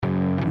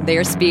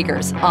They're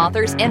speakers,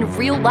 authors, and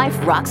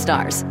real-life rock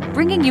stars,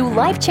 bringing you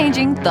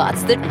life-changing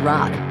thoughts that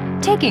rock.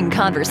 Taking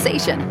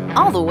conversation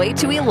all the way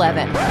to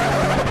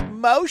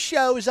 11. Most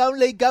shows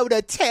only go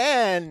to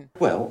 10.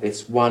 Well,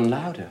 it's one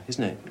louder,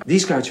 isn't it?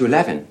 These go to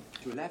 11.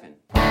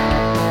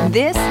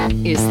 This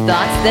is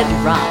Thoughts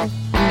That Rock.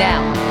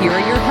 Now, here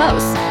are your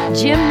hosts,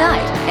 Jim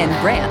Knight and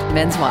Brant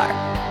Menswar.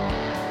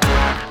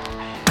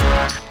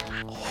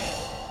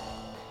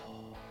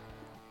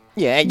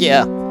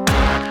 Yeah.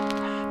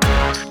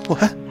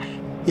 What?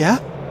 Yeah?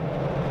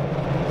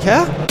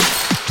 Yeah?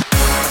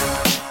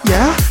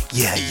 Yeah?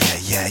 Yeah.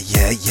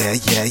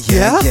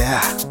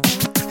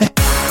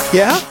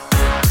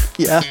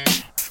 Yeah.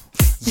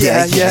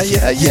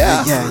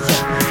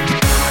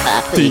 I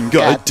think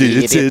I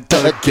did it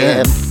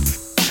again.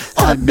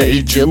 I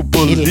made you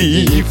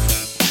believe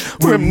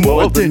we're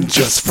more than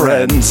just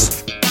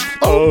friends.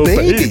 Oh,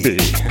 baby.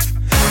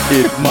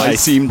 It might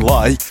seem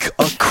like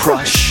a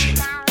crush,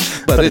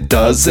 but it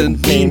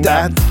doesn't mean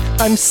that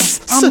I'm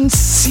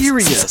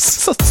serious.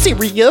 So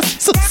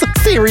serious.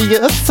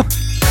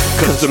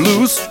 Cause to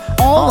lose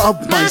all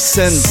of my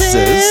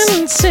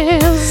senses,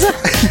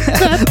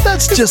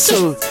 that's just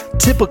so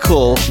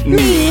typical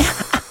me.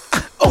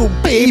 Oh,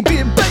 baby.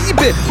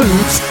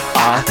 Oops,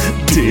 I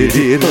did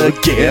it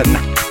again.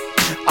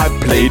 I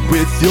played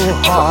with your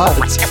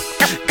heart,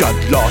 got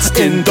lost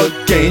in the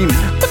game.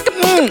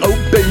 Oh,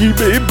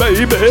 baby.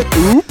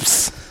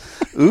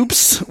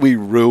 Oops, we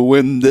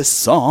ruined this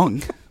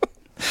song.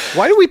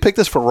 Why did we pick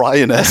this for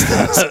Ryan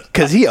Estes?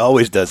 Because he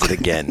always does it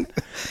again.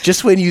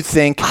 Just when you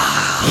think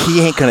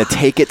he ain't going to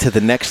take it to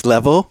the next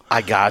level.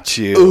 I got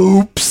you.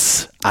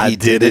 Oops, I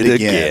did it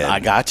again. I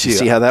got you.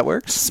 See how that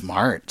works?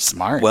 Smart.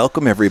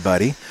 Welcome,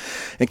 everybody.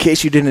 In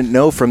case you didn't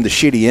know from the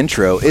shitty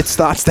intro, it's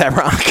Thoughts That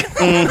Rock.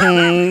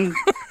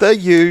 The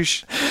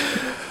huge.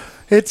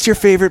 It's your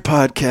favorite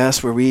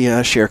podcast where we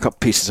share a couple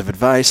pieces of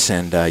advice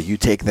and you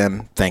take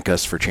them. Thank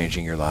us for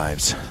changing your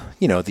lives.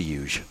 You know, the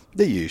huge.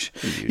 You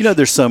know,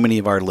 there's so many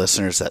of our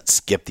listeners that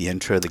skip the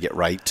intro to get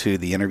right to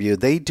the interview.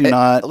 They do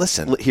not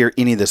hear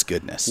any of this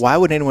goodness. Why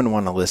would anyone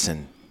want to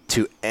listen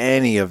to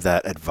any of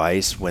that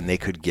advice when they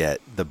could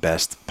get the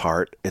best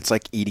part? It's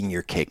like eating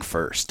your cake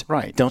first.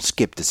 Right. Don't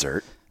skip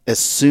dessert. As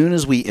soon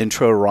as we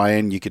intro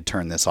Ryan, you could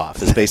turn this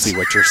off. Is basically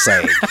what you're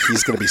saying.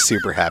 He's going to be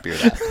super happy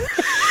with that.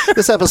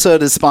 This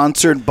episode is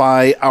sponsored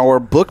by our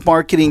book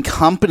marketing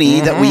company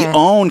that we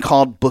own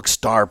called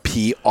Bookstar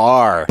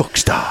PR.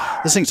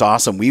 Bookstar. This thing's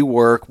awesome. We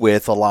work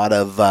with a lot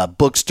of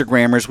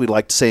bookstagrammers, we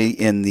like to say,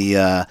 in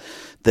the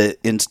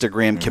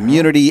Instagram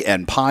community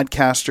and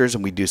podcasters,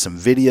 and we do some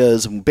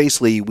videos. And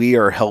basically, we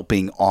are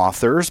helping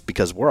authors,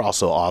 because we're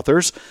also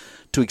authors,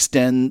 to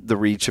extend the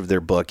reach of their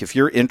book. If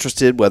you're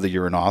interested, whether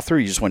you're an author or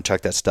you just want to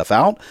check that stuff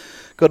out,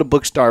 go to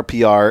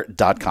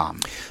bookstarpr.com.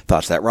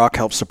 Thoughts That Rock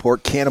helps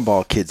support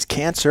Cannonball Kids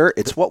Cancer.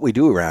 It's what we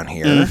do around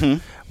here.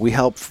 We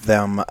help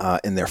them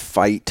in their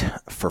fight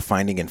for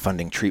finding and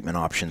funding treatment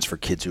options for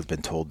kids who've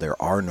been told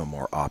there are no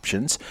more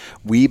options.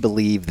 We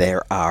believe they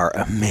are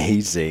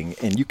amazing,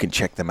 and you can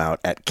check them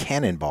out at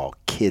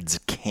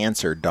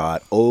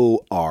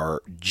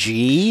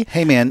cannonballkidscancer.org.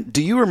 Hey, man,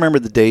 do you remember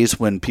the days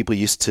when people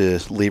used to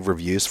leave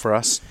reviews for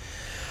us?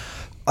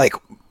 Like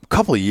a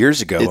couple of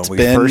years ago It's when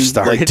we been first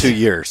started. like 2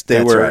 years. They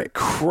That's were right.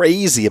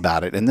 crazy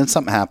about it, and then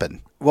something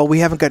happened. Well, we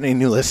haven't got any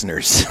new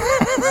listeners.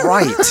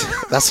 Right.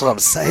 That's what I'm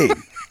saying.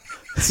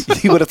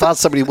 You would have thought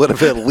somebody would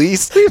have at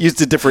least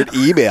used a different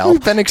email.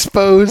 We've been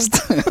exposed.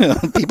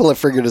 People have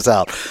figured us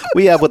out.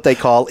 We have what they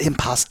call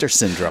imposter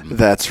syndrome.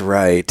 That's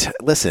right.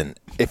 Listen,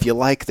 if you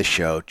like the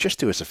show, just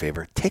do us a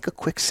favor. Take a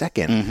quick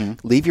second.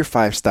 Leave your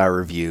 5-star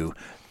review.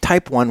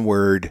 Type one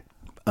word,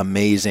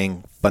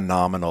 amazing,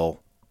 phenomenal.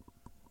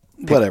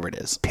 Whatever it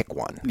is. Pick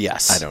one.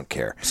 Yes. I don't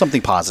care.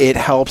 Something positive. It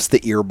helps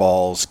the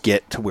earballs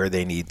get to where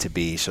they need to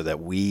be so that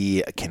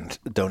we can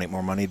donate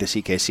more money to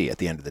CKC at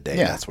the end of the day.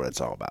 Yeah. That's what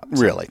it's all about.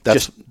 So Really.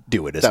 just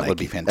do it. As that Nike, would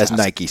be fantastic. As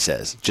Nike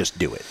says, just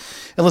do it.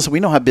 And listen, we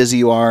know how busy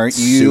you are. You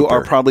Super.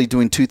 are probably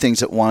doing two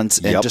things at once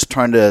and Yep. just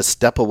trying to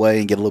step away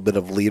and get a little bit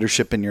of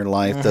leadership in your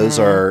life. Those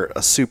are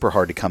super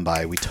hard to come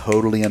by. We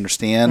totally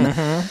understand.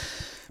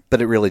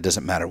 But it really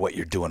doesn't matter what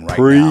you're doing right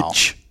now.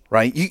 Preach.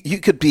 Right? You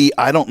could be,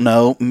 I don't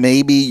know,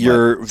 maybe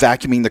you're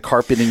vacuuming the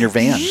carpet in your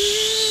van.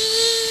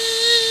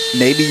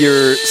 Maybe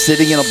you're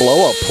sitting in a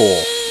blow-up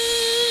pool.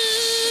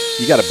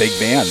 You got a big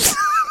van.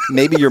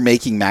 Maybe you're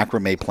making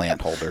macrame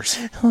plant holders.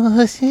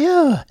 Oh,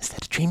 yeah. Is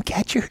that a dream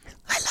catcher?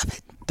 I love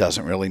it.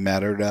 Doesn't really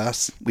matter to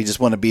us. We just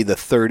want to be the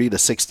 30 to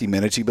 60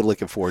 minutes you've been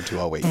looking forward to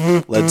all week.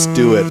 Let's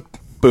do it.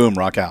 Boom,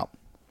 rock out.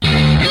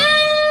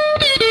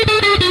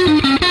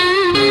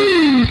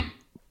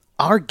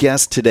 Our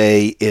guest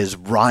today is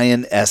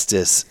Ryan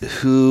Estes,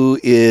 who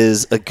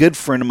is a good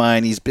friend of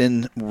mine. He's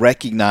been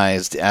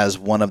recognized as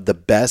one of the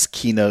best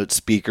keynote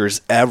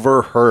speakers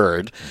ever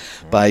heard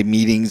by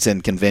Meetings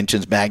and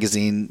Conventions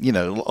magazine, you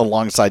know,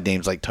 alongside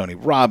names like Tony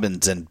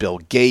Robbins and Bill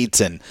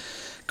Gates and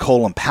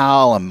Colin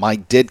Powell and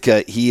Mike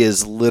Ditka. He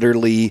is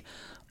literally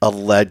a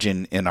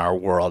legend in our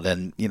world.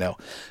 And,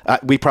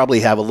 we probably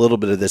have a little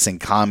bit of this in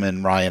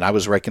common, Ryan. I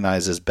was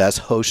recognized as best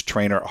host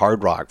trainer at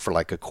Hard Rock for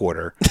like a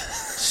quarter.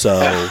 So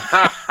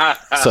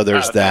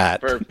there's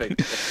that.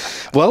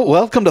 Perfect. Well,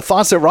 welcome to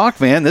Thoughts That Rock,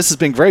 man. This has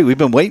been great. We've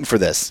been waiting for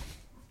this.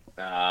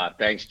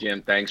 Thanks,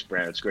 Jim. Thanks,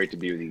 Brent. It's great to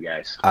be with you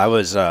guys. I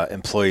was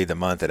Employee of the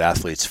Month at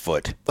Athlete's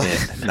Foot in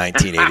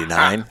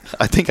 1989.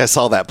 I think I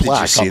saw that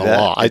plaque see on the that?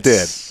 wall. I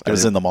did. It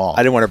was in the mall.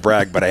 I didn't want to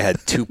brag, but I had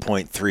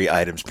 2.3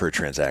 items per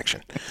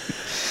transaction.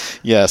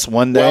 Yes,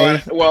 one day.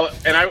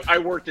 And I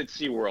worked at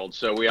SeaWorld,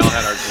 so we all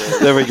had our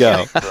glory. There we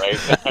go.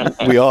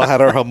 Right? We all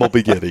had our humble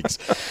beginnings.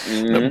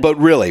 Mm-hmm. But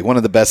really, one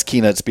of the best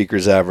keynote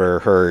speakers I ever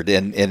heard.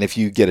 And if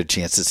you get a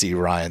chance to see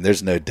Ryan,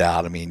 there's no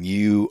doubt. I mean,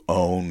 you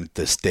own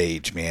the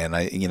stage, man.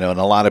 And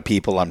a lot of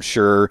people, I'm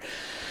sure,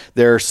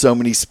 there are so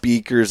many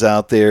speakers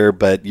out there,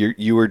 but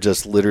you are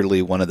just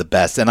literally one of the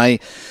best. And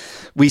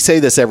we say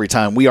this every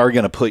time. We are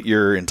going to put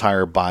your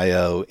entire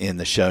bio in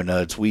the show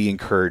notes. We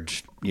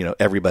encourage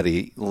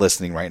everybody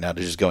listening right now to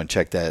just go and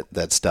check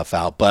that stuff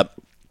out. But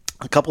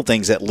a couple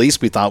things at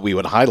least we thought we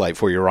would highlight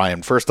for you,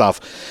 Ryan. First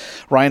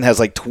off, Ryan has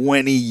like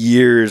 20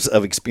 years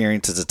of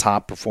experience as a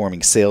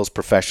top-performing sales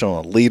professional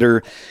and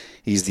leader.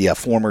 He's the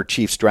former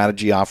chief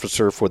strategy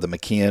officer for the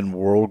McKeon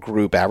World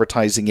Group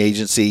advertising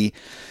agency.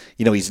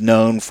 He's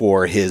known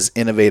for his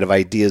innovative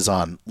ideas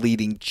on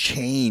leading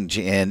change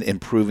and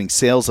improving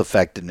sales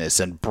effectiveness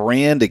and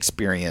brand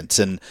experience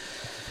and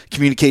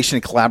communication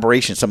and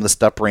collaboration, some of the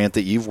stuff, Brant,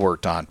 that you've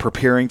worked on,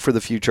 preparing for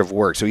the future of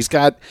work. So he's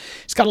got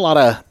a lot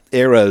of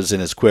arrows in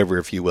his quiver,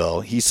 if you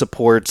will. He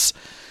supports,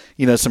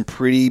 some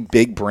pretty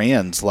big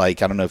brands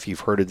like, I don't know if you've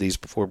heard of these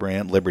before,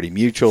 Brant, Liberty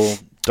Mutual,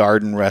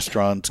 Darden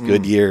Restaurants,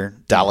 Goodyear,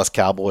 Dallas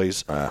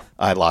Cowboys.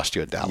 I lost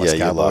you at Dallas Cowboys.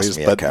 You lost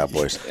me at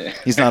Cowboys.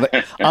 He's not.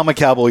 I'm a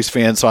Cowboys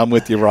fan, so I'm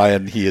with you,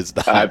 Ryan. He is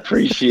not. I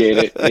appreciate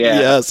it. Yeah.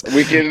 Yes.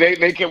 We can.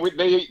 They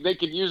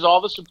can use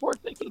all the support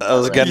they can. I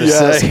was going to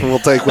say we'll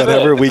take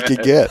whatever we can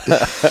get.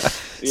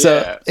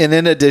 So, and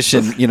in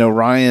addition,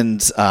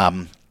 Ryan's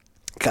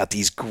got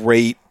these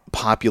great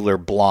popular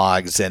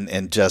blogs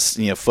and just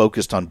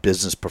focused on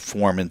business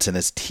performance, and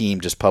his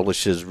team just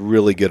publishes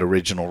really good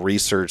original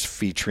research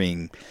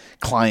featuring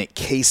client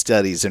case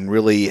studies and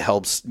really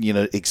helps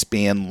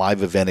expand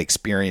live event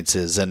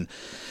experiences. And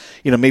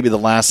maybe the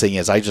last thing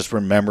is, I just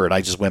remembered,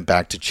 I just went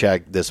back to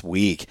check this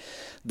week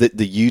the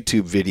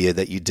YouTube video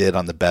that you did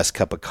on the best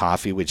cup of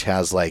coffee, which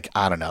has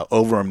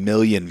over 1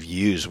 million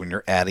views when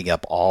you're adding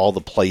up all the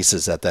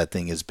places that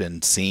thing has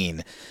been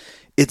seen.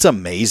 It's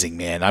amazing,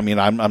 man. I mean,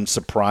 I'm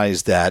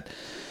surprised that,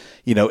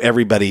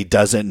 everybody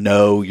doesn't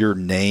know your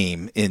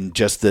name in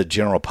just the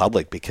general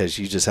public, because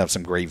you just have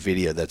some great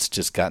video that's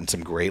just gotten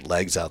some great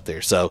legs out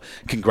there. So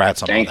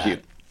congrats on all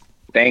that.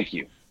 Thank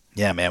you.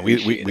 Yeah, man, we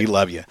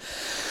love you.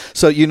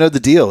 So the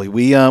deal.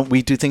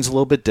 We do things a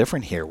little bit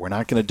different here. We're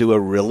not going to do a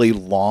really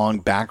long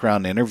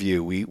background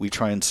interview. We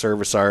try and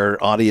service our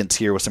audience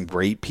here with some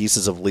great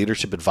pieces of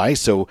leadership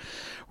advice. So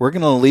we're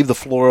going to leave the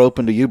floor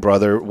open to you,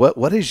 brother.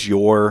 What is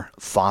your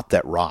thought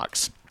that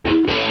rocks?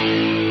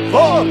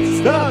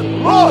 Thoughts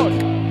that rock,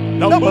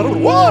 number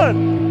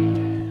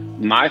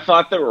one. My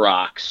thought that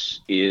rocks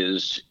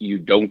is you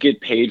don't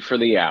get paid for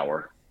the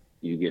hour.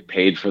 You get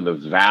paid for the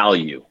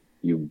value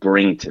you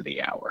bring to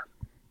the hour.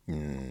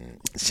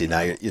 See,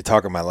 now you're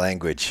talking my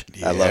language.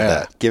 Yeah. I love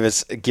that. Give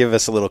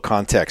us a little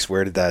context.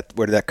 Where did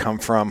that come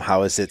from?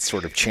 How has it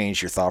sort of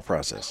changed your thought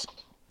process?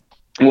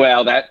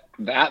 Well,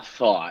 that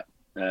thought,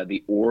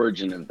 the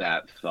origin of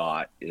that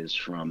thought is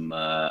from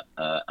a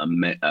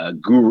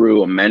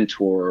guru, a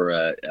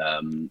mentor,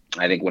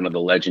 I think one of the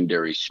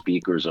legendary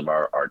speakers of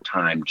our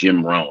time,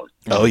 Jim Rohn.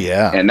 Oh,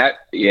 yeah.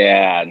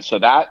 And so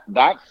that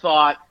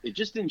thought, it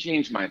just didn't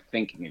change my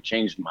thinking. It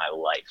changed my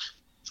life.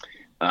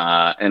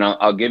 And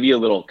I'll give you a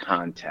little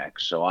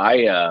context. So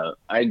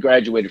I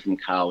graduated from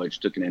college,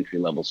 took an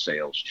entry-level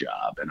sales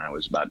job, and I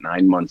was about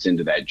 9 months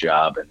into that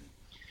job, and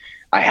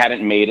I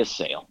hadn't made a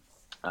sale.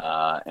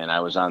 And I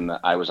was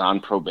on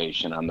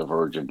probation, on the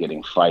verge of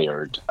getting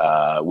fired,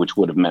 which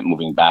would have meant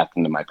moving back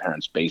into my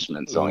parents'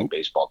 basement, selling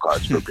baseball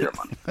cards for beer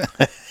money.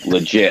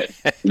 Legit.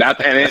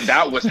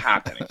 That was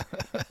happening.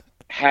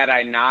 Had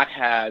I not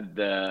had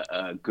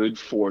the good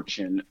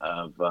fortune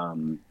of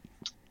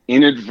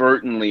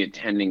inadvertently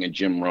attending a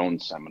Jim Rohn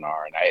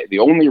seminar, and the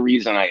only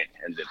reason I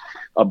attended,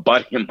 a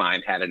buddy of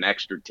mine had an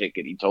extra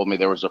ticket. He told me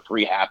there was a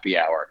free happy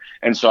hour,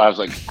 and so I was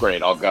like,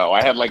 great, I'll go.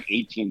 I had like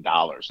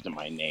 $18 to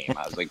my name.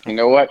 I was like, you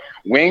know what,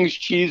 wings,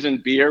 cheese,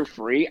 and beer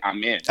free,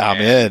 I'm in.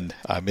 I'm in.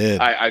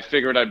 I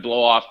figured I'd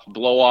blow off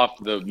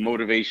the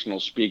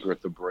motivational speaker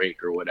at the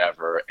break or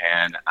whatever,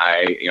 and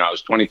I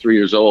was 23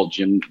 years old.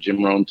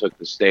 Jim Rohn took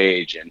the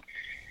stage, and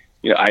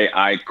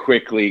I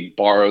quickly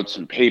borrowed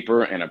some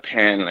paper and a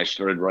pen, and I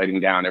started writing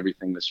down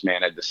everything this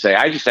man had to say.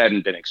 I just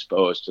hadn't been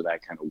exposed to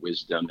that kind of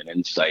wisdom and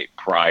insight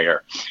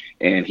prior.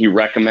 And he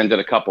recommended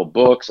a couple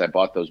books. I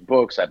bought those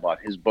books. I bought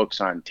his books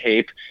on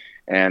tape.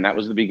 And that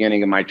was the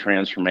beginning of my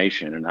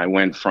transformation. And I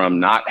went from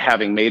not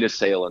having made a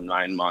sale in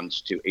 9 months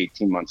to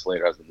 18 months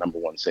later as the number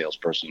one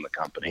salesperson in the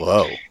company.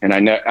 Whoa. And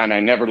I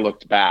never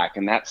looked back.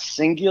 And that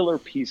singular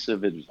piece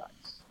of advice,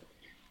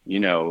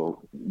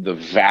 the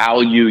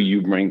value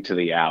you bring to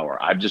the hour.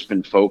 I've just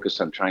been focused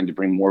on trying to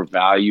bring more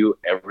value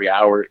every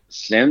hour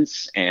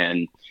since.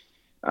 And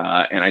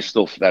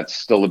that's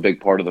still a big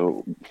part of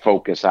the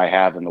focus I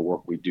have in the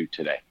work we do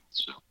today.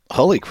 So.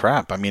 Holy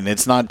crap. I mean,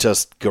 it's not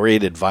just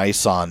great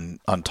advice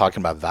on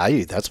talking about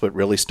value. That's what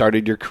really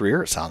started your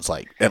career, it sounds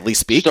like. At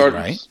least speaking,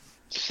 right?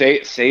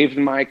 Saved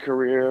my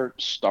career,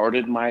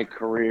 started my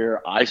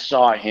career. I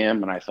saw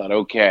him and I thought,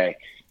 okay,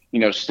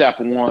 step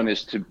one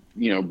is to,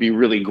 be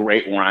really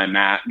great where I'm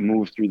at,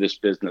 move through this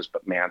business.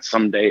 But man,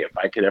 someday if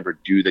I could ever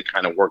do the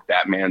kind of work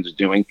that man's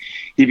doing,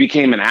 he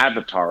became an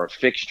avatar, a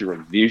fixture, a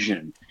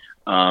vision.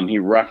 He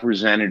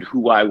represented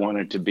who I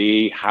wanted to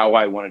be, how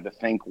I wanted to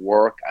think,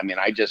 work. I mean,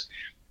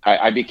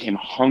 I became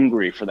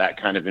hungry for that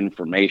kind of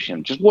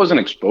information. Just wasn't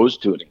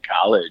exposed to it in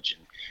college,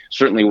 and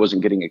certainly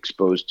wasn't getting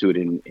exposed to it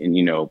in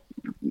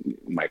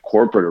my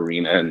corporate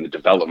arena and the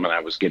development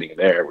I was getting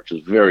there, which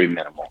was very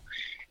minimal.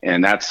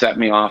 And that set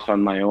me off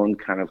on my own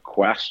kind of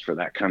quest for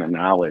that kind of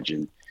knowledge.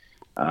 And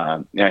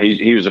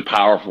he was a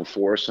powerful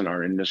force in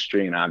our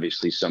industry, and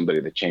obviously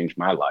somebody that changed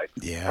my life.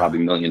 Yeah. Probably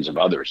millions of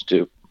others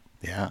too.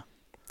 Yeah,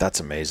 that's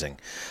amazing.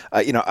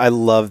 I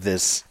love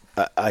this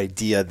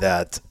idea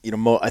that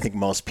I think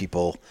most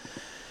people,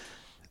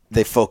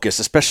 they focus,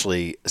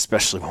 especially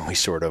when we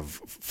sort of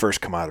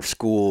first come out of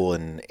school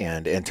and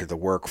enter the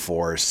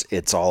workforce,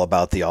 it's all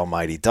about the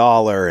almighty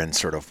dollar and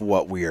sort of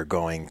what we are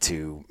going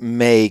to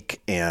make.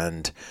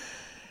 And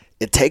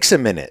it takes a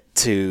minute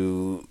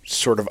to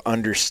sort of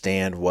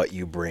understand what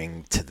you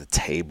bring to the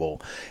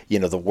table.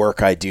 The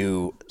work I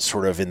do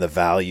sort of in the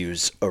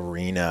values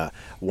arena,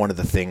 one of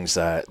the things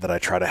that I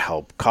try to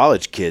help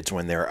college kids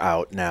when they're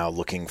out now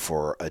looking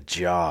for a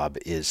job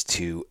is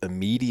to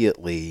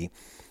immediately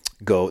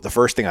go. The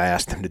first thing I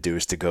ask them to do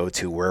is to go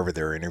to wherever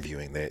they're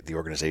interviewing, the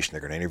organization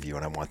they're going to interview,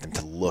 and I want them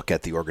to look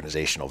at the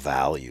organizational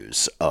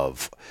values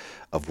of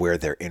where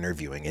they're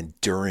interviewing. And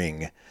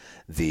during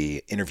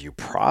the interview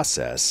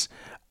process,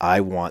 I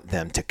want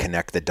them to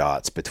connect the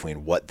dots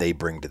between what they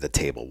bring to the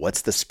table.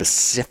 What's the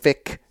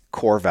specific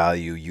core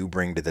value you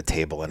bring to the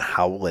table, and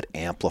how will it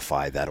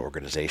amplify that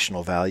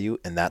organizational value?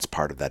 And that's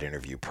part of that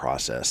interview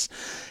process.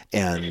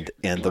 And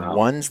the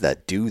ones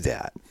that do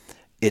that,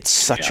 it's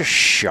such a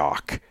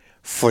shock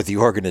for the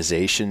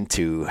organization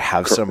to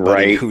have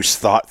somebody who's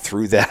thought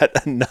through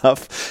that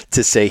enough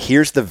to say,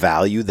 here's the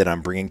value that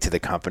I'm bringing to the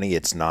company.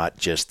 It's not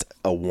just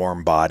a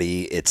warm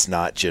body. It's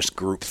not just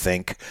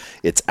groupthink.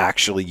 It's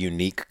actually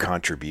unique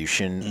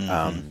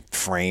contribution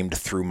framed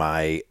through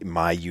my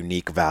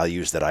unique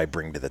values that I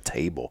bring to the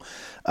table.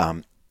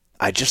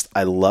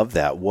 I love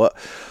that.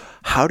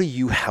 How do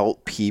you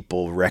help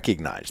people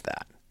recognize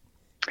that?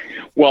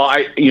 Well,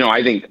 I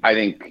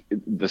think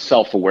the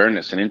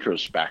self-awareness and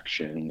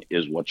introspection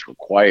is what's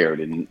required.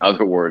 In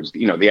other words,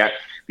 the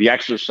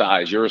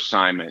exercise, your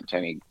assignment to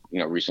any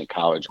recent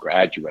college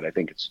graduate, I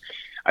think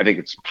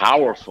it's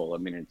powerful. I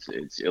mean,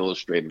 it's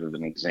illustrated with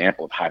an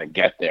example of how to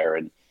get there.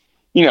 And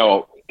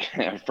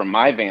from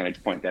my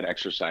vantage point, that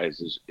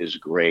exercise is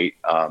great.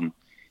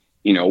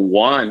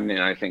 One,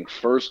 and I think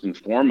first and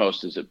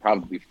foremost, is it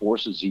probably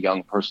forces a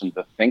young person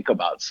to think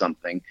about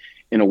something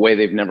in a way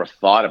they've never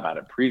thought about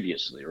it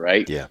previously,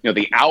 right? Yeah.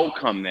 The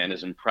outcome then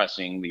is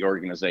impressing the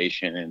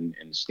organization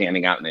and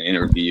standing out in an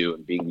interview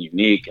and being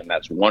unique, and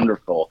that's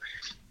wonderful.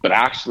 But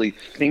actually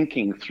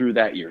thinking through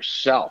that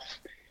yourself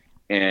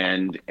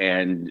and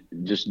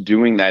just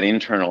doing that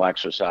internal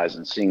exercise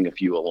and seeing if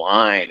you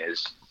align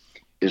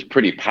is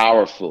pretty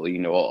powerful.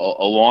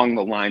 Along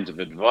the lines of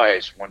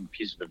advice, one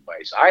piece of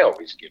advice I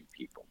always give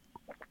people,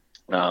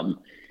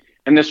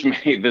 and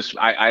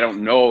I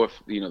don't know if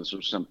this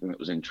was something that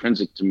was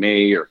intrinsic to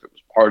me or if it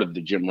was part of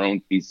the Jim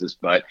Rohn thesis,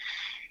 but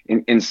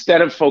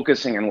instead of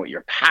focusing on what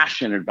you're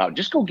passionate about,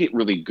 just go get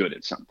really good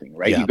at something,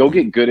 right? Yeah. You go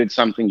get good at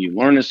something, you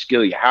learn a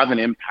skill, you have an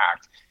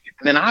impact,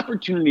 and then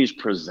opportunities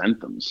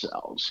present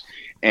themselves.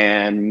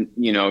 And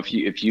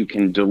if you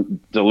can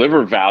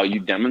deliver value,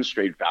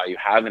 demonstrate value,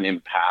 have an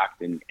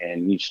impact, and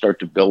you start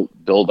to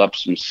build up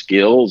some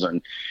skills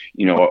and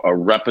a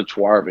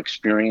repertoire of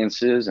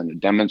experiences and a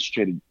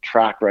demonstrated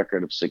track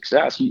record of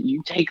success,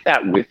 you take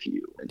that with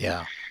you.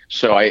 Yeah.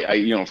 So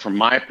I from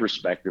my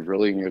perspective,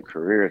 really in your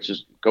career, it's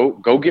just go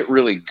get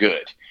really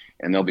good,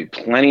 and there'll be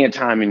plenty of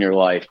time in your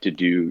life to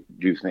do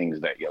things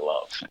that you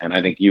love. And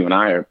I think you and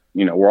I are,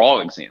 we're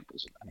all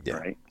examples of that,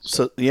 right?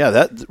 So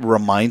that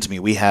reminds me,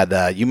 we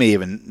had, you may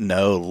even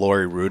know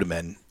Lori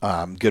Rudiman,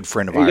 good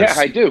friend of ours. Yeah,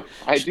 I do.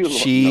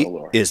 She know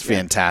Lori. is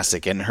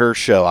fantastic. And her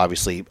show,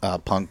 obviously,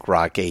 Punk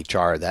Rock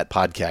HR, that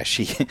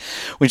podcast,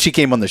 when she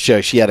came on the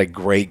show, she had a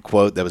great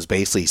quote that was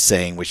basically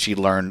saying what she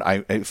learned,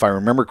 if I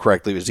remember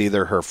correctly, it was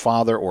either her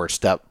father or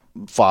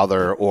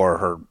stepfather or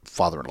her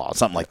father-in-law,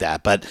 something like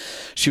that. But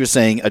she was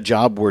saying a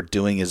job worth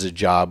doing is a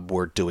job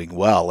worth doing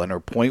well. And her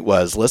point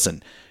was,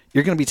 listen,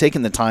 you're going to be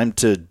taking the time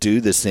to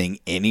do this thing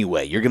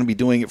anyway. You're going to be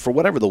doing it for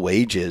whatever the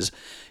wage is.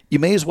 You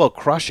may as well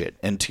crush it.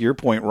 And to your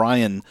point,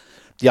 Ryan,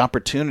 the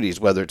opportunities,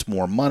 whether it's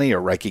more money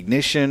or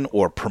recognition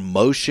or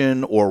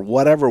promotion or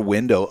whatever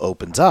window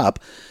opens up,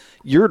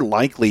 you're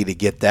likely to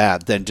get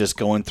that than just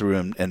going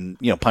through and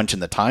punching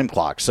the time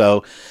clock.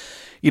 So,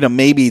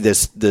 maybe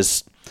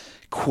this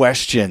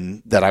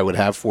question that I would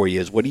have for you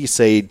is, what do you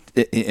say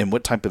and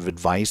what type of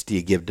advice do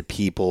you give to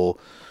people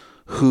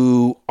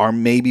who are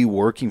maybe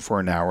working for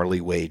an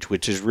hourly wage,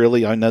 which is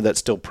really, I know that's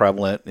still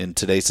prevalent in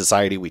today's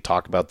society. We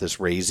talk about this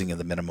raising of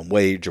the minimum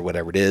wage or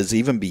whatever it is,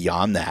 even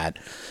beyond that.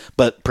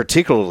 But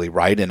particularly,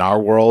 right, in our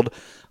world,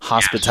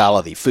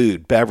 hospitality,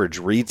 food, beverage,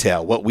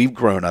 retail, what we've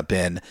grown up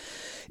in,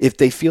 if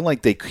they feel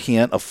like they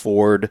can't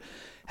afford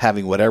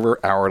having whatever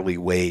hourly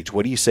wage,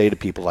 what do you say to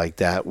people like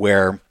that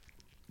where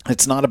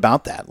it's not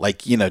about that?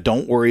 Like,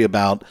 don't worry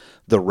about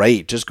the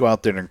rate. Just go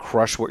out there and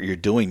crush what you're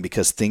doing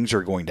because things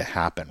are going to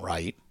happen,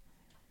 right?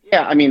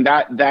 Yeah, I mean,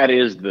 that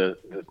is the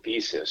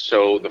thesis.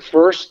 So the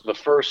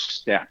first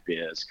step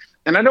is,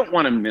 and I don't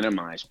want to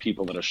minimize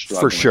people that are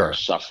struggling for sure, or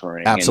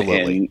suffering.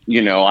 Absolutely.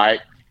 And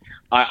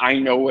I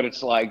know what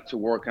it's like to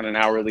work on an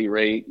hourly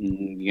rate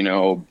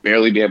and,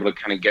 barely be able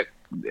to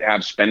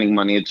have spending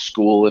money at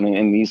school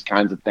and these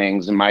kinds of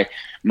things. And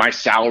my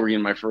salary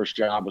in my first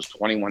job was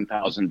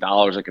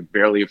 $21,000. I could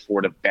barely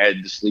afford a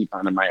bed to sleep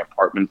on in my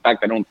apartment. In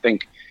fact, I don't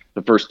think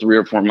the first 3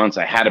 or 4 months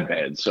I had a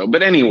bed.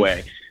 But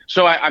anyway,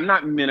 so I'm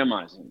not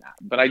minimizing that,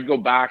 but I'd go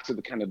back to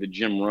the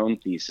Jim Rohn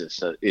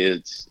thesis.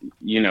 It's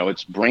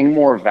bring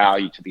more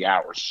value to the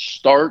hours.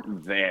 Start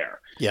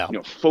there. Yeah.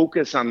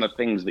 Focus on the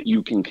things that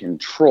you can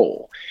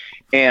control.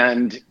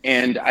 And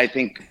I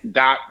think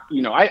that,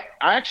 I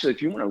actually,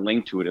 if you want to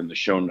link to it in the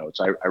show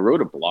notes, I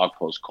wrote a blog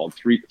post called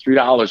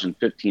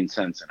 $3.15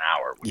 an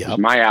hour, which is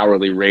my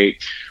hourly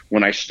rate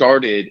when I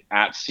started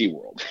at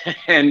SeaWorld.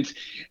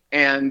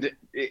 And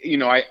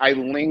I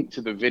linked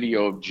to the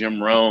video of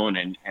Jim Rohn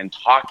and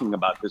talking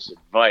about this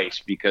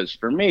advice, because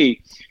for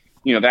me,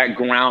 that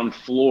ground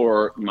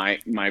floor,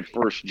 my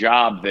first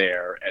job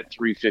there at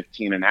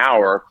 $3.15 an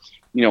hour,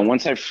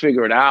 once I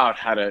figured out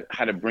how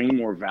to bring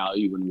more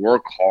value and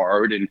work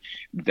hard, and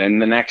then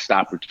the next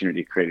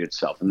opportunity created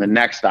itself, and the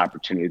next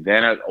opportunity.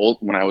 Then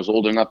when I was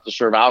old enough to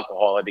serve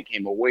alcohol, I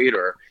became a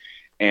waiter,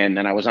 and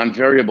then I was on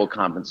variable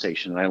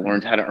compensation, and I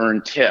learned how to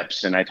earn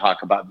tips, and I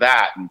talk about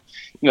that. And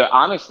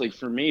honestly,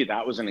 for me,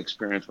 that was an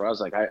experience where I was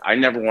like, I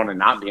never want to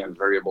not be on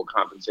variable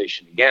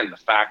compensation again. The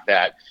fact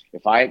that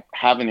if I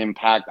have an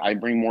impact, I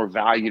bring more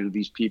value to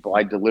these people,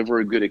 I deliver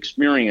a good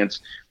experience,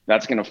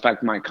 that's going to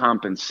affect my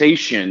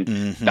compensation.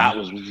 Mm-hmm. That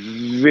was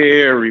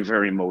very,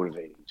 very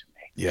motivating to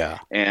me. Yeah.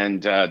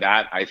 And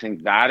I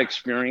think that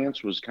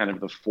experience was kind of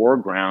the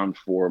foreground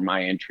for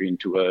my entry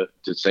into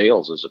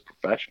sales as a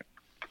profession.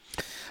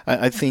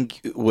 I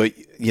think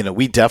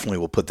we definitely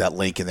will put that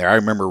link in there. I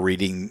remember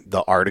reading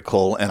the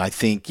article, and I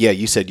think,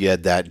 you said you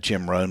had that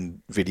Jim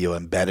Rohn video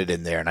embedded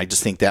in there. And I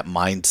just think that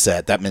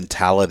mindset, that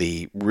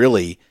mentality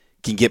really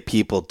can get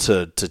people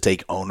to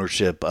take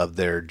ownership of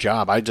their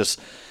job.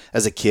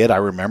 As a kid, I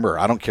remember,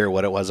 I don't care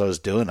what it was I was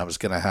doing, I was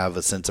going to have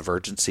a sense of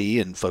urgency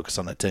and focus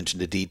on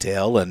attention to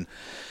detail. And,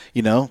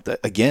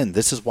 again,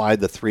 this is why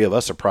the three of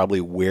us are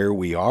probably where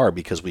we are,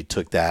 because we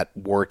took that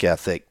work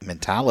ethic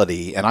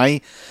mentality. And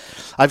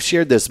I've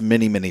shared this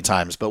many, many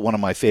times, but one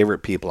of my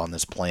favorite people on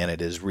this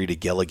planet is Rita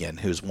Gilligan,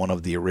 who's one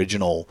of the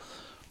original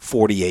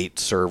 48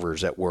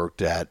 servers that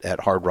worked at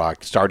Hard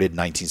Rock, started in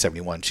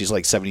 1971. She's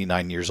like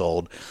 79 years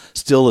old,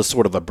 still is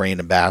sort of a brand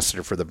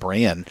ambassador for the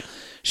brand.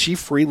 She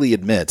freely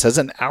admits, as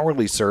an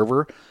hourly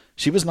server,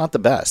 she was not the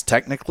best.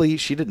 Technically,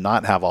 she did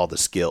not have all the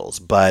skills,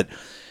 but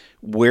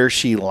where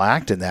she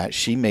lacked in that,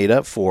 she made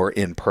up for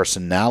in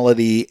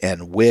personality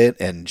and wit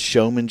and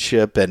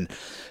showmanship and,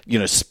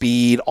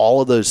 speed,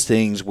 all of those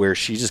things where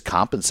she just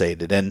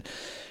compensated. And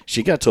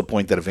she got to a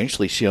point that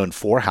eventually she owned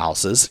 4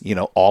 houses.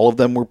 All of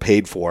them were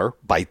paid for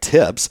by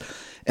tips,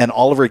 and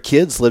all of her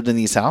kids lived in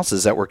these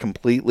houses that were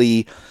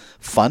completely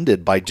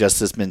funded by just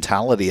this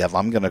mentality of,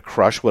 I'm going to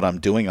crush what I'm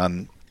doing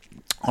on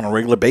a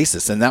regular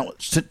basis. And that,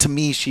 to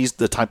me, she's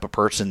the type of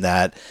person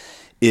that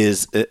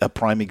is a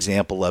prime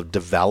example of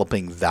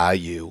developing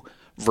value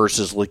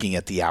versus looking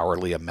at the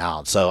hourly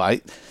amount. So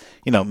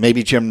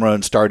maybe Jim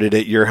Rohn started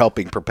it, you're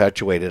helping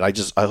perpetuate it.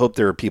 I hope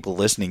there are people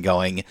listening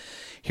going,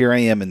 here I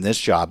am in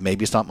this job.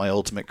 Maybe it's not my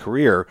ultimate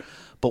career,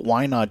 but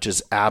why not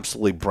just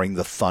absolutely bring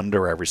the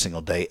thunder every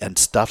single day, and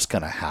stuff's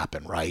going to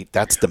happen, right?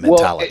 That's the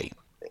mentality.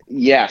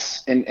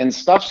 Yes, and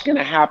stuff's going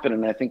to happen,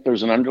 and I think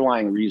there's an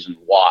underlying reason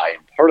why.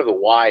 And part of the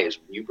why is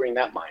when you bring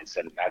that mindset,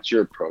 and that's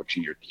your approach,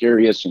 and you're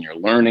curious, and you're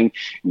learning,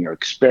 and you're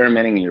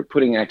experimenting, and you're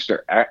putting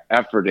extra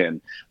effort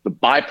in, the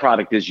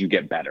byproduct is you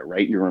get better,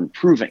 right? You're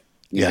improving.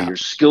 Your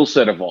skill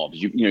set evolves.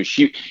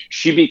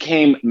 She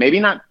became maybe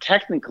not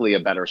technically a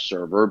better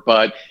server,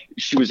 but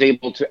she was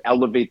able to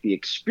elevate the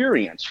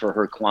experience for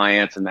her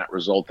clients, and that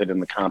resulted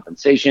in the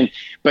compensation.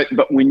 But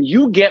when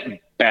you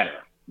get better,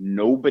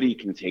 Nobody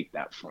can take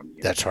that from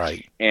you. That's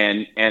right.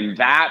 And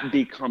that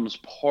becomes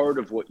part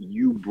of what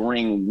you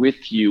bring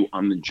with you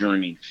on the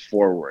journey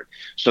forward.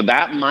 So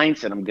that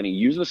mindset, I'm going to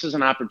use this as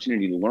an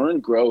opportunity to learn,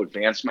 grow,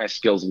 advance my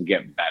skills, and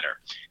get better.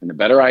 And the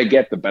better I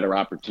get, the better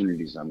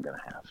opportunities I'm going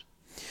to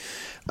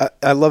have.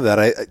 I love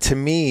that. To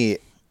me,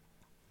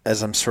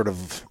 as I'm sort of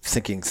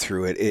thinking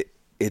through it,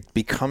 it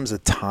becomes a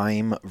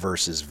time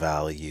versus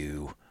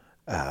value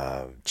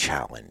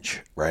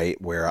challenge,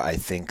 right? Where I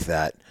think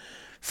that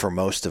for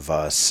most of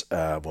us,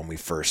 when we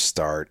first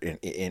start, and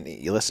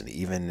listen,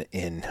 even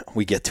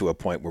we get to a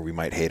point where we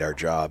might hate our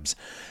jobs,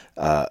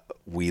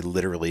 we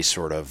literally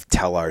sort of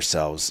tell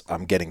ourselves,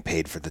 I'm getting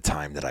paid for the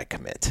time that I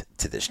commit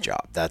to this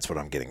job. That's what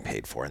I'm getting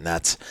paid for. And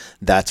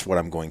that's what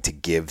I'm going to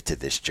give to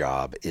this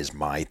job is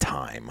my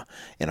time.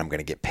 And I'm going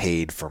to get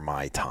paid for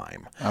my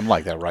time. I'm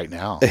like that right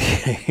now.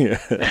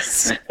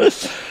 Yes.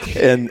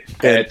 and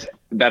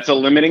that's a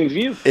limiting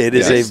view. It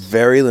is a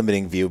very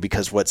limiting view,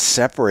 because what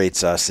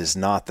separates us is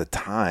not the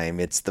time,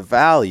 it's the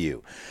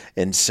value.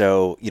 And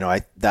so,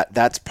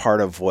 that's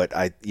part of what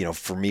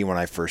for me, when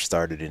I first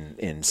started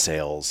in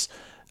sales,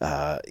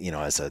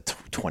 as a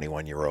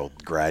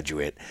 21-year-old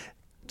graduate,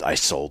 I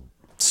sold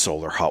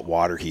solar hot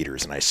water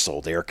heaters, and I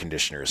sold air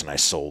conditioners, and I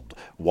sold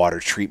water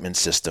treatment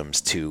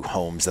systems to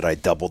homes that I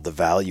doubled the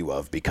value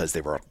of because they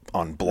were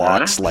on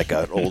blocks like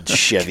an old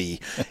Chevy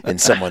in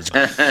someone's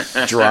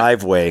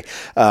driveway.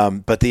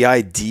 But the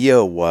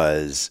idea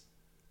was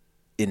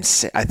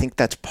I think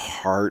that's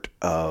part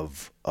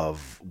of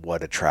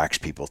what attracts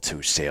people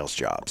to sales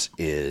jobs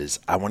is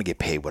I want to get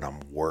paid what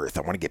I'm worth.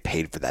 I want to get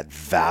paid for that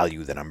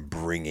value that I'm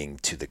bringing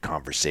to the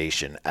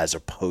conversation, as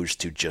opposed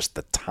to just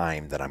the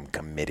time that I'm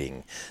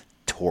committing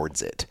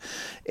towards it.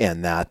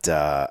 And that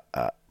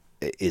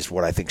is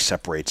what I think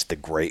separates the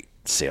great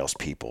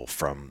salespeople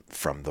from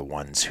the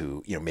ones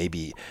who,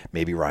 maybe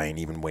Ryan,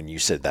 even when you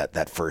said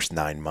that first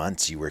 9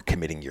 months you were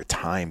committing your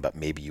time, but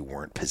maybe you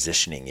weren't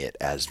positioning it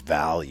as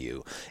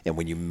value. And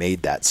when you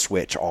made that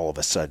switch, all of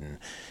a sudden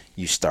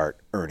you start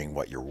earning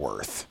what you're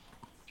worth.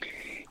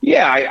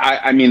 Yeah,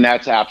 I mean,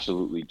 that's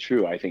absolutely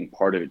true. I think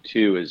part of it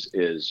too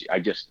is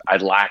I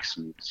lacked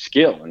some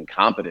skill and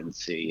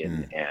competency,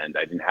 and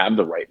I didn't have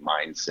the right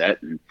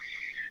mindset. And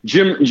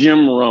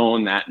Jim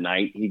Rohn that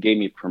night, he gave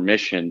me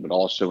permission, but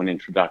also an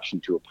introduction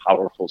to a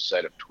powerful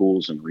set of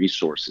tools and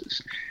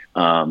resources.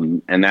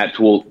 And that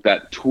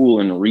tool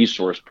and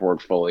resource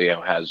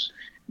portfolio has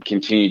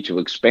continued to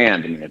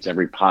expand. I mean, it's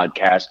every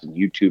podcast and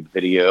YouTube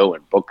video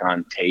and book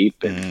on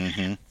tape,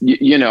 and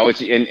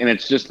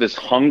it's just this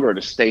hunger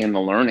to stay in the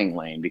learning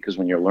lane, because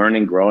when you're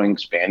learning, growing,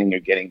 expanding,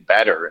 you're getting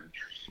better.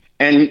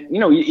 And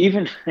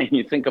even when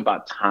you think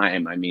about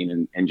time, I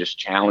mean, and just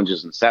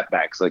challenges and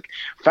setbacks, like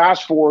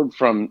fast forward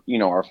from,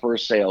 our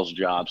first sales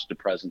jobs to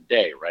present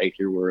day, right?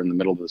 Here we're in the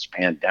middle of this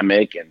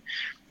pandemic, and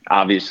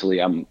obviously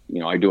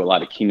I do a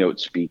lot of keynote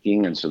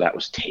speaking, and so that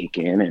was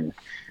taken, and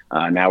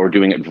now we're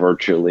doing it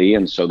virtually.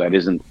 And so that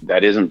isn't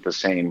the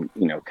same,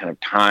 kind of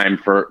time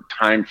for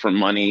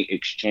money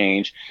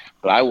exchange.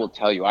 But I will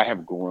tell you, I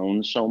have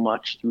grown so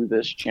much through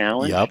this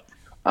challenge. Yep.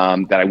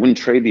 That I wouldn't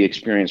trade the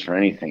experience for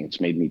anything.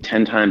 It's made me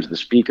 10 times the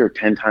speaker,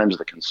 10 times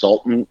the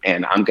consultant,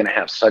 and I'm going to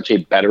have such a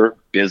better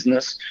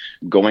business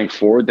going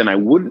forward than I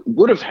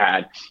would have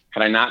had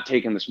I not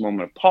taken this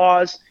moment of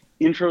pause,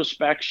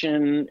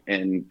 introspection,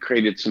 and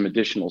created some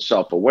additional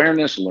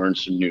self-awareness, learned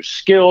some new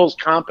skills,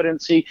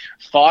 competency,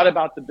 thought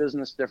about the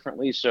business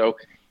differently. So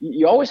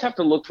you always have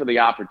to look for the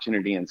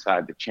opportunity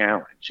inside the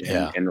challenge,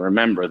 and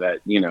remember that,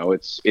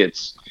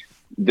 it's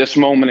this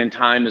moment in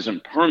time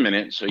isn't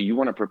permanent, so you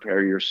want to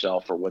prepare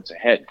yourself for what's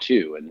ahead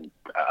too. And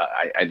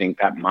I think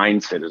that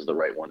mindset is the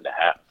right one to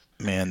have.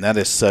 Man, that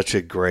is such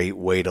a great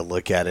way to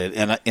look at it.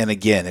 And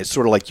again, it's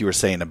sort of like you were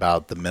saying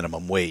about the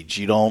minimum wage.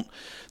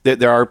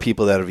 There are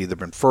people that have either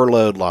been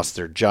furloughed, lost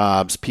their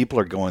jobs. People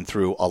are going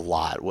through a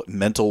lot,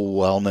 mental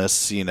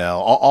wellness,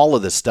 all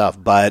of this stuff.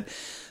 But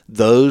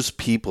those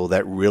people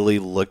that really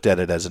looked at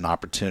it as an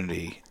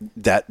opportunity,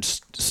 that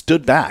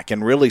stood back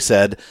and really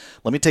said,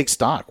 let me take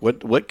stock.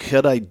 What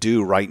could I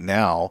do right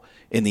now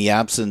in the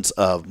absence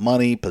of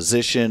money,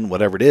 position,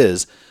 whatever it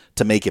is,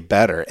 to make it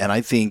better? And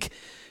I think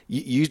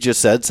you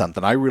just said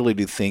something. I really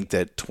do think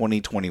that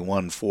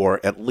 2021, for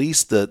at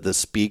least the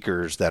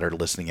speakers that are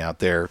listening out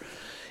there,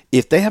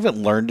 if they haven't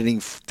learned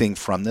anything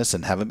from this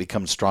and haven't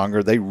become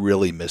stronger, they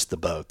really missed the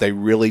boat. They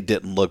really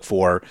didn't look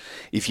for,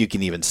 if you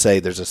can even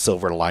say there's a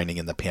silver lining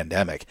in the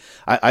pandemic.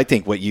 I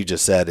think what you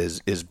just said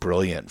is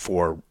brilliant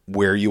for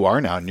where you are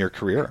now in your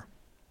career.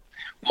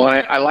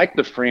 Well, I like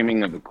the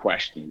framing of the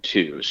question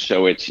too.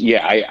 So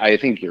I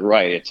think you're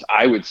right.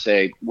 I would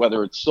say,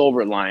 whether it's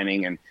silver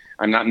lining, and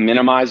I'm not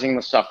minimizing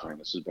the suffering.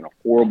 This has been a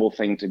horrible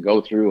thing to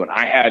go through, and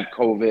I had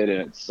COVID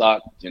and it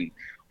sucked, and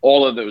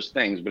all of those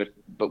things.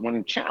 But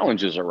when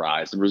challenges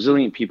arise, the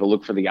resilient people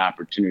look for the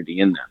opportunity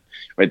in them,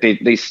 right?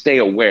 They stay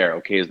aware.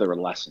 Okay, is there a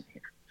lesson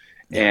here?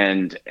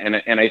 Yeah.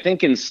 And I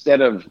think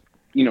instead of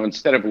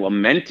instead of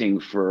lamenting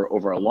for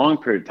over a long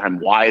period of time,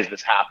 why is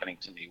this happening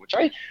to me? Which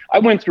I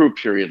went through a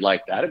period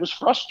like that. It was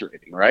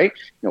frustrating, right?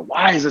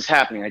 Why is this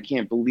happening? I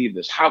can't believe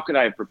this. How could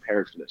I have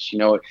prepared for this?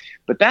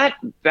 But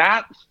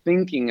that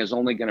thinking is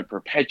only going to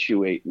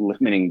perpetuate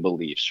limiting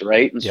beliefs,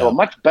 right? And so a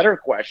much better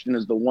question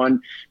is the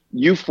one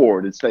you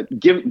forward. It's that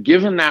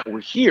given that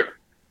we're here,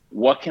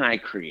 what can I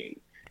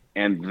create?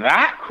 And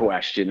that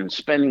question, and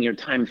spending your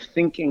time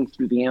thinking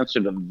through the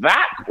answer to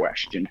that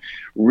question,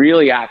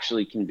 really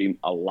actually can be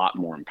a lot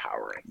more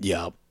empowering.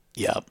 Yep.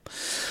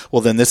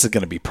 Well, then this is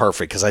going to be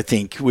perfect, because I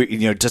think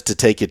just to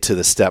take it to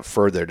the step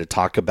further to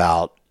talk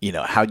about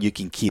how you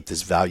can keep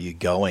this value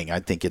going.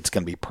 I think it's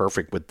going to be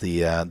perfect with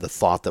the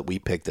thought that we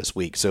picked this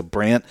week. So,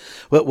 Brant,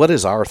 what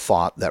is our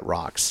thought that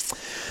rocks?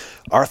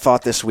 Our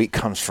thought this week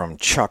comes from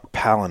Chuck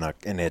Palahniuk,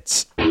 and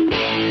it's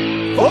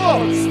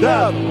Thoughts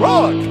that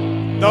rock.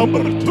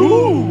 Number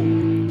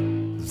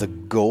 2. The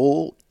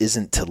goal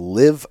isn't to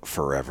live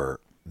forever.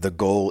 The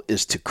goal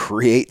is to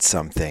create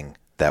something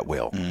that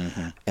will.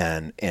 Mm-hmm.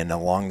 And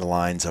along the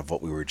lines of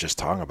what we were just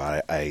talking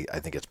about, I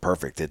think it's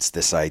perfect. It's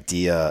this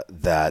idea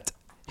that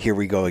here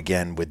we go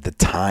again with the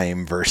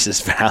time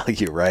versus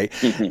value, right?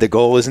 Mm-hmm. The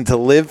goal isn't to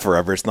live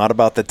forever. It's not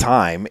about the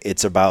time.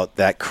 It's about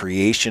that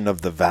creation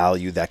of the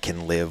value that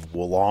can live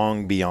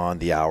long beyond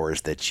the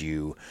hours that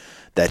you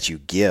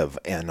give.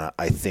 And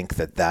I think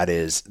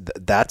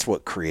that's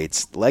what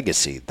creates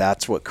legacy.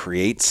 That's what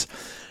creates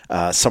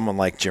someone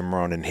like Jim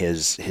Rohn and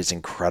his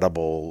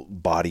incredible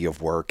body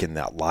of work and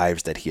that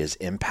lives that he has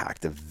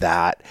impacted.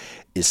 That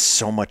is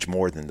so much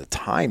more than the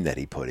time that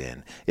he put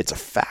in. It's a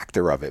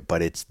factor of it,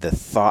 but it's the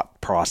thought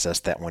process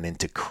that went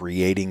into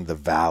creating the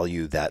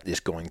value that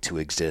is going to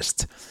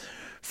exist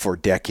for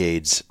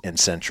decades and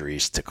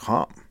centuries to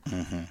come.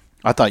 Mm-hmm.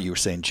 I thought you were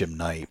saying Jim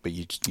Knight, but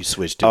you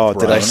switched to Oh,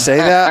 did I say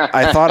that?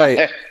 I thought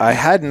I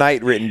had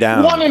Knight written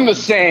down. One and the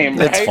same,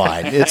 right?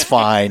 It's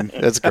fine.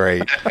 It's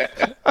great.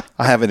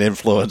 I haven't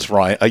influenced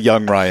a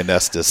young Ryan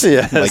Estes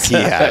like he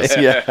has.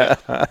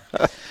 Yeah.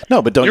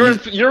 No, but don't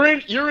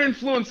you're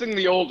influencing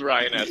the old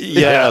Ryan Estes.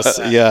 Yes.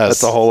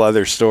 That's a whole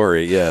other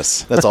story.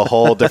 Yes. That's a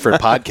whole different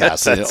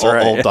podcast. That's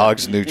right. Old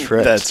Dogs, New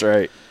Tricks. That's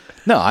right.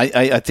 No,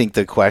 I think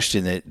the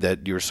question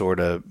that you're sort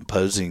of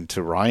posing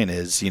to Ryan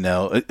is,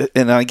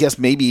 and I guess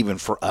maybe even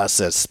for us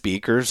as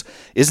speakers,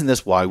 isn't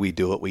this why we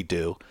do what we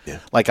do? Yeah.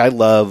 Like I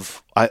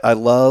love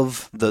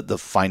the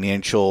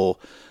financial,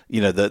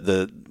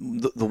 the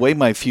way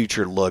my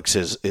future looks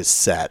is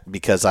set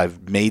because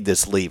I've made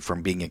this leap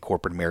from being in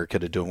corporate America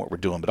to doing what we're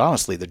doing. But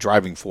honestly, the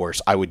driving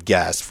force, I would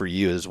guess for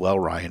you as well,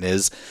 Ryan,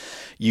 is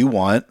you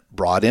want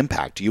broad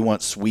impact. You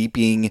want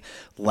sweeping,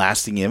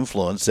 lasting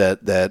influence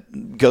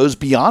that goes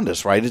beyond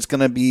us, right? It's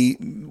going to be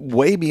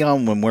way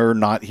beyond when we're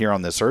not here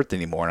on this earth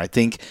anymore. And I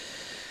think,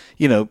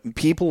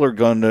 people are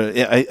going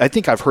to, I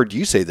think I've heard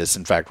you say this,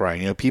 in fact,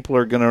 Ryan, people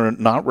are going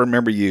to not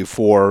remember you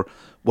for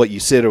what you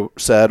said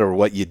or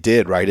what you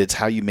did, right? It's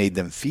how you made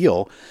them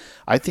feel.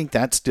 I think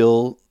that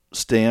still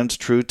stands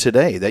true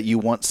today, that you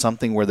want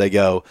something where they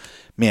go,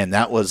 man,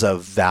 that was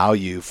of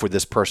value for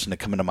this person to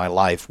come into my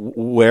life,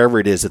 wherever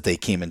it is that they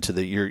came into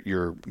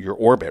your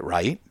orbit,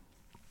 right?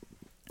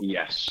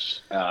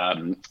 Yes.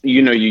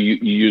 You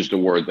used a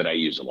word that I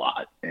use a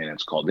lot, and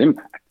it's called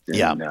impact.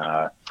 And,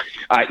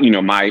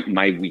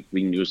 my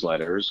weekly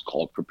newsletter is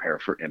called Prepare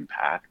for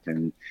Impact.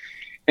 And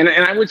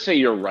I would say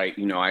you're right.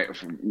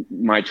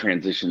 My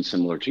transition,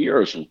 similar to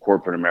yours, from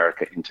corporate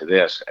America into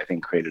this, I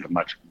think created a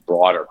much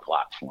broader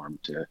platform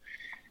to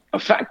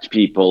affect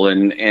people.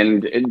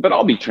 But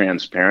I'll be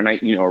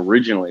transparent.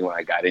 Originally when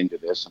I got into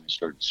this and I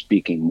started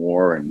speaking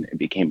more and it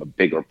became a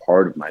bigger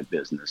part of my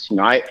business,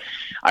 I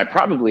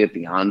probably at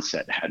the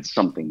onset had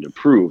something to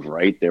prove,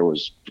 right? There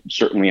was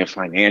certainly a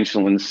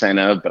financial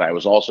incentive, but I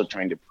was also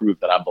trying to prove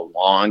that I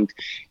belonged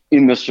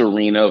in this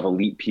arena of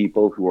elite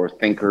people who are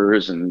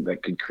thinkers and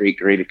that could create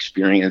great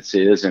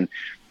experiences. And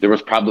there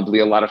was probably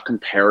a lot of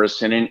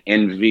comparison and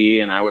envy,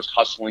 and I was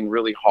hustling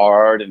really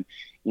hard, and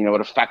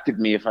it affected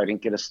me if I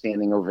didn't get a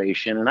standing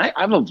ovation. And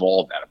I've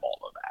evolved out of all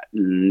of that.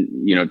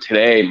 And,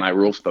 today my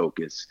real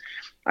focus,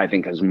 I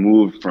think, has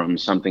moved from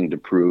something to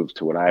prove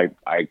to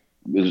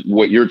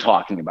what you're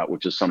talking about,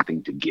 which is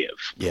something to give.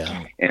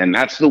 Yeah. And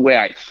that's the way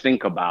I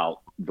think about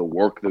the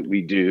work that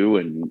we do,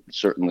 and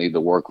certainly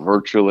the work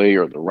virtually,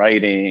 or the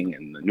writing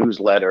and the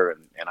newsletter,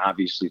 and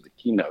obviously the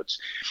keynotes.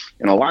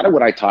 And a lot of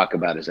what I talk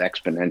about is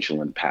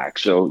exponential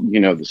impact. So,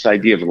 this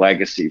idea of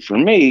legacy for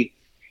me,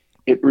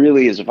 it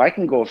really is, if I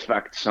can go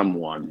affect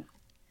someone,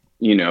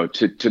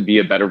 to be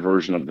a better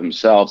version of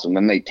themselves, and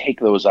then they take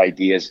those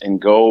ideas and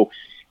go,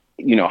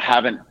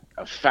 have an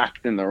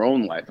effect in their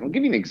own life. And I'll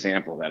give you an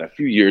example of that. A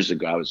few years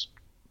ago, I was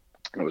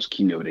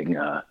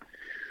keynoting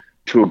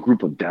to a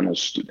group of dental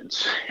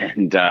students,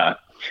 and I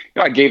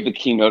gave the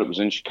keynote. It was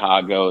in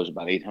Chicago. It was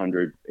about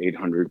 800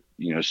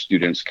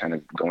 students kind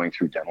of going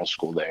through dental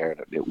school there.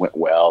 It went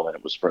well, and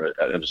it was for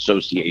an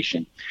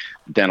association,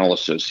 dental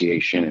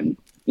association, and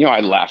I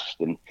left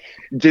and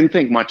didn't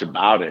think much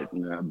about it.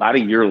 And about a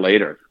year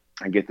later,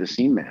 I get this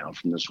email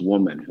from this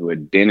woman who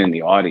had been in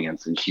the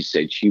audience, and she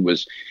said she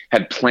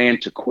had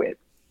planned to quit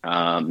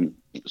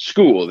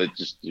school. That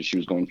she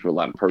was going through a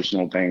lot of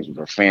personal things with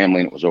her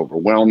family, and it was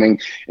overwhelming,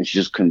 and she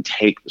just couldn't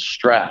take the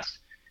stress.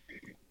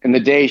 And the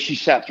day she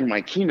sat through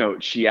my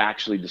keynote, she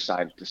actually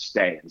decided to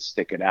stay and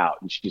stick it out.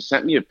 And she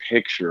sent me a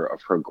picture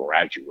of her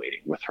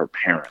graduating with her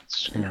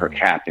parents in her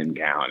cap and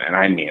gown. And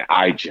I mean,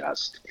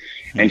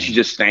 and she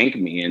just thanked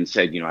me and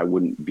said, I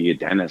wouldn't be a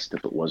dentist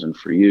if it wasn't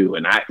for you.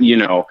 And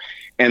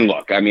and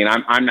look, I mean,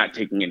 I'm not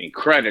taking any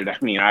credit. I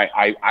mean,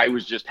 I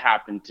was just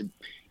happened to,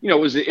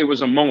 it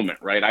was a moment,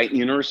 right? I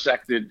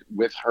intersected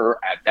with her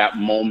at that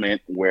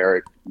moment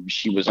where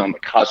she was on the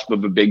cusp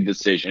of a big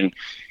decision.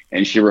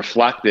 And she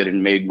reflected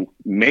and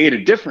made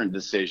a different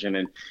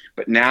decision.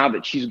 But now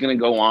that she's going to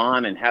go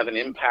on and have an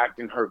impact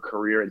in her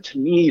career, and to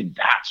me,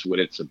 that's what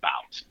it's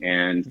about.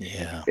 And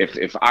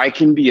if I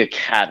can be a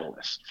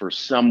catalyst for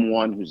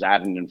someone who's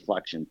at an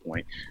inflection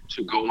point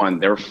to go on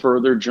their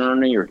further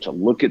journey, or to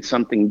look at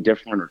something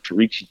different, or to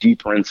reach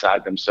deeper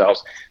inside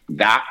themselves,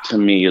 that to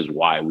me is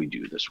why we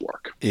do this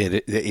work.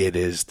 It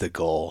is the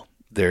goal.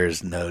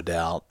 There's no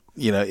doubt.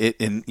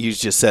 And you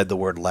just said the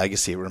word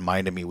legacy. It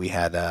reminded me we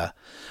had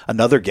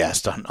another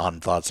guest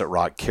on Thoughts That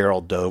Rock, Carol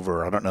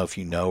Dover. I don't know if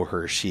you know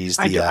her. She's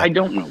I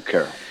don't know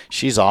Carol.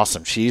 She's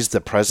awesome. She's the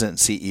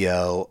president and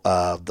CEO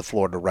of the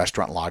Florida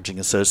Restaurant Lodging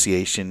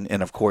Association.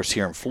 And of course,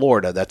 here in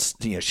Florida, that's,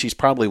 she's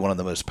probably one of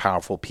the most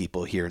powerful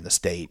people here in the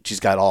state.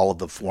 She's got all of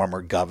the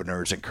former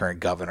governors and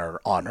current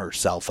governor on her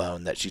cell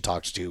phone that she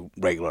talks to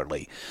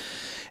regularly.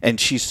 And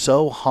she's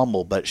so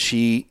humble, but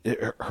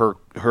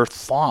her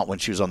thought when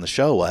she was on the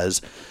show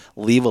was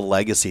leave a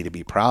legacy to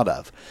be proud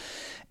of.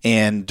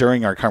 And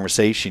during our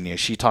conversation,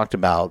 she talked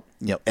about,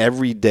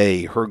 every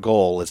day her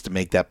goal is to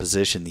make that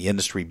position, the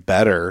industry,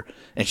 better.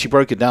 And she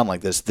broke it down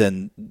like this: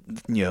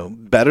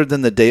 better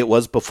than the day it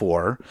was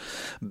before,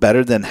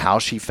 better than how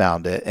she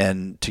found it.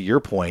 And to your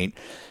point,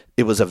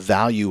 it was a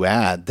value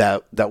add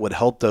that would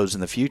help those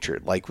in the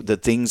future, like the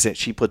things that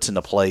she puts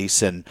into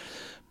place. And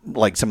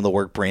like some of the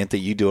work, Brant, that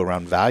you do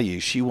around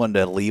value, she wanted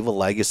to leave a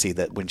legacy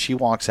that when she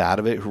walks out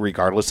of it,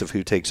 regardless of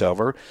who takes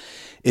over,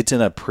 it's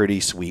in a pretty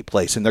sweet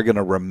place. And they're going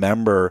to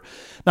remember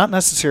not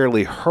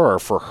necessarily her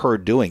for her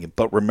doing it,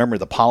 but remember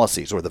the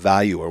policies or the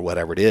value or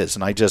whatever it is.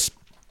 And I just,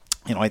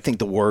 I think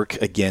the work,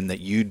 again,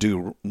 that you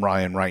do,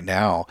 Ryan, right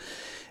now,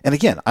 and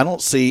again, I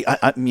don't see,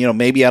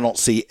 maybe I don't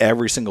see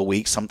every single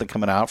week something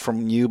coming out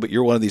from you, but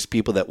you're one of these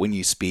people that when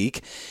you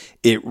speak,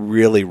 it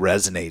really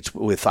resonates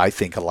with, I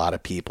think, a lot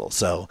of people.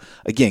 So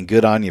again,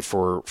 good on you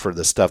for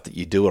the stuff that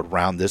you do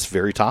around this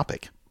very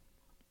topic.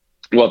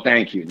 Well,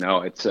 thank you.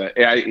 No, it's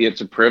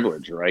a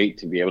privilege, right,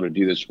 to be able to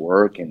do this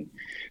work and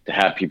to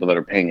have people that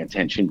are paying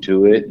attention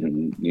to it.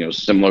 And,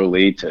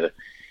 similarly to,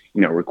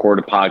 record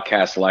a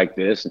podcast like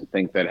this and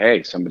think that,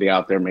 hey, somebody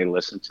out there may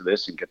listen to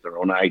this and get their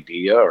own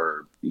idea,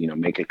 or,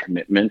 make a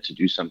commitment to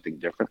do something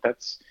different.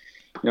 That's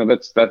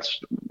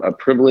a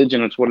privilege,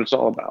 and it's what it's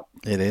all about.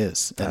 It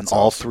is. And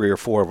all awesome. 3 or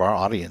 4 of our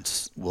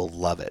audience will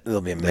love it.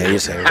 It'll be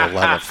amazing. They will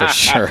love it for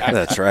sure.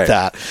 That's right.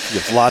 You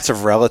have lots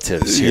of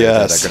relatives here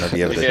that are going to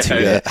be able to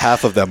tune in.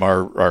 Half of them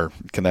are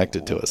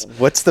connected to us.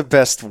 What's the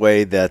best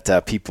way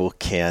that people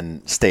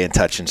can stay in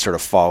touch and sort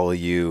of follow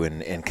you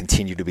and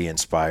continue to be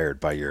inspired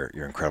by your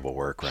incredible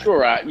work, Ryan?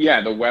 Sure.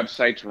 The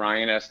website's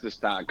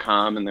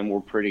ryanestes.com, and then we're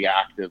pretty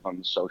active on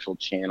the social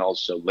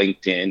channels. So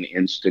LinkedIn,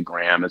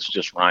 Instagram, it's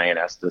just Ryan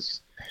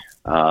Estes.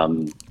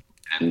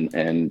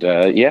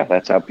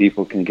 That's how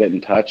people can get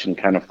in touch and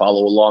kind of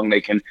follow along. They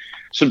can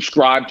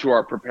subscribe to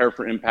our Prepare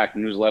for Impact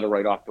newsletter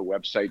right off the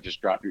website. Just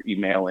drop your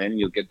email in.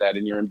 You'll get that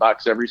in your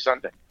inbox every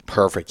Sunday.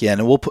 Perfect. Yeah.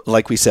 And we'll put,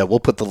 like we said, we'll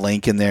put the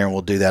link in there, and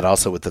we'll do that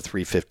also with the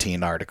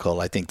 315 article.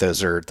 I think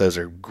those are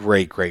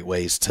great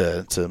ways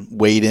to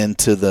wade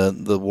into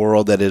the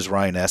world that is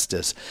Ryan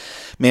Estes.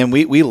 Man,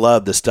 we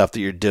love the stuff that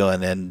you're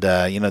doing. And,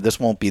 this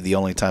won't be the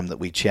only time that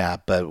we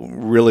chat, but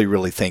really,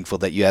 really thankful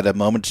that you had a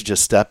moment to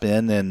just step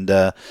in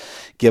and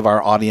give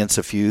our audience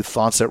a few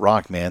thoughts that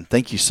rock, man.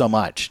 Thank you so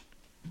much.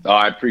 Oh,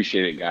 I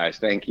appreciate it, guys.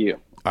 Thank you.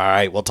 All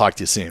right. We'll talk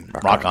to you soon.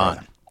 Rock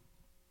on.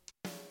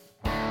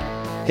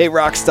 Hey,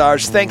 rock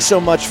stars, thanks so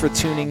much for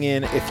tuning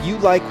in. If you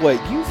like what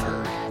you've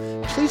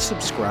heard, please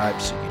subscribe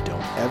so you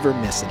don't ever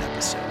miss an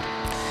episode.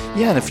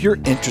 Yeah, and if you're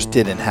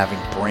interested in having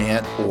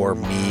Brant or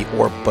me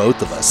or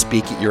both of us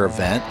speak at your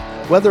event,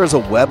 whether as a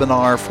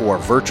webinar for a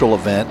virtual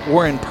event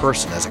or in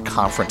person as a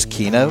conference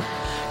keynote,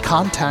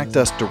 contact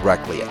us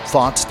directly at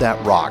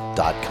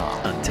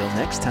thoughtsthatrock.com. Until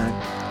next time,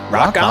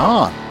 rock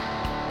on.